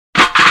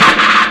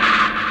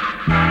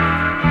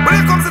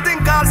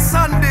called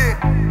Sunday.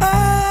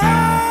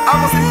 I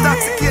was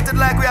intoxicated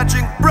like we had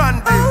drink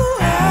brandy.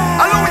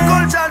 Louie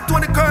Culture and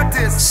Tony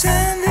Curtis.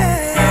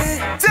 Sunday.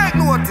 Take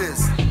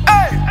notice.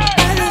 Hey!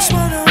 I just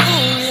wanna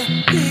hold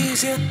you,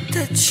 please you,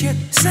 touch you.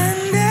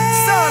 Sunday.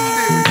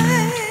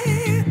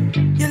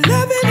 Your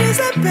loving is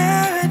a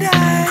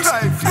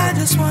paradise. I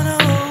just wanna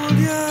hold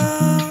you.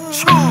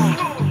 True.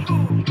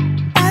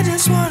 I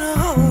just wanna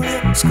hold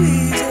you,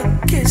 squeeze you,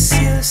 kiss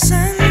you.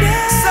 Sunday.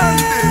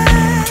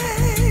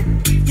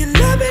 Your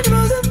loving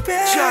was a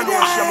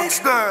paradise.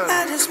 Girl.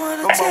 I just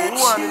wanna Number touch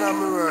one you. in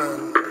the world.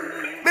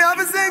 Me have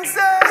a sing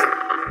say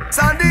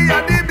Sunday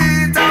at the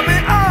beat of me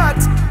heart.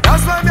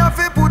 That's why me have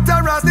to put a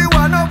ras the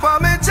one up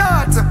on me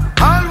chart.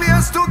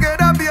 Always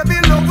together, baby,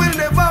 love will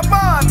never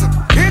part.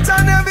 Each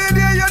and every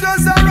day you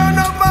just a run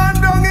up and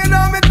down in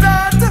on me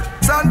thought.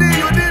 Sunday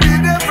you did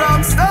it there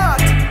from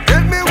start.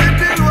 Hit me with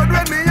the load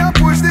when me a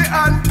push the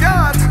hand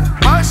cart.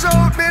 Mash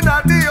out me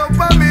not the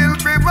upper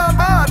milk river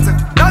bat.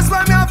 That's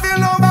why me a feel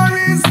no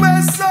worries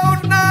west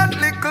south north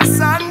little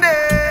Sunday.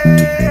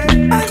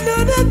 I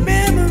know that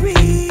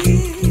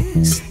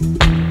memories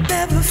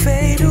never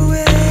fade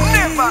away.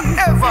 Never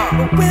ever.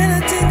 But when I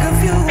think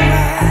of you,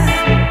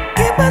 I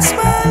keep a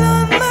smile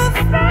on my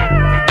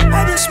face.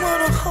 I just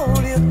wanna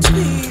hold you,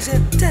 squeeze you,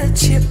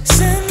 touch you.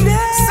 Sunday.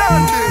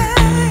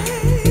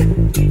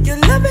 Your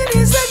loving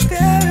is like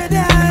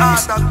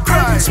paradise.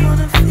 I just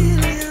wanna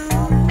feel you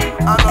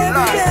every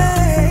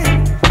day.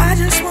 I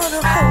just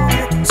wanna hold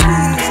you,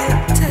 squeeze you,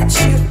 touch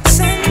you.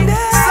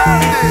 Sunday.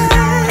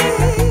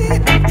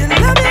 Your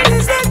loving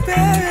is like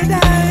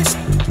paradise.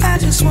 I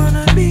just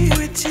wanna be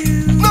with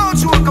you. No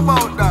joke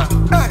about that.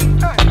 Hey,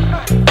 hey,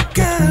 hey.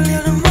 Girl,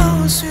 you're the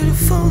most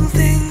beautiful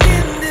thing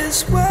in this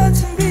world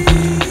to me.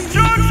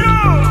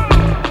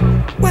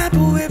 Wipe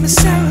away my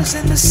sorrows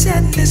and my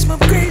sadness, my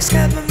grace,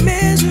 got my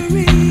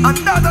misery. And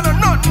that are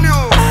not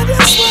new. I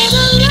just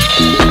wanna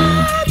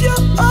love you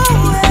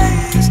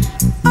always,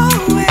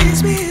 always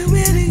be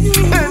with you.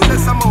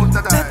 Endless amount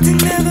of time.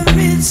 Nothing ever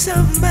means so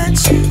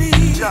much to me.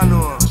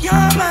 Jano.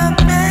 You're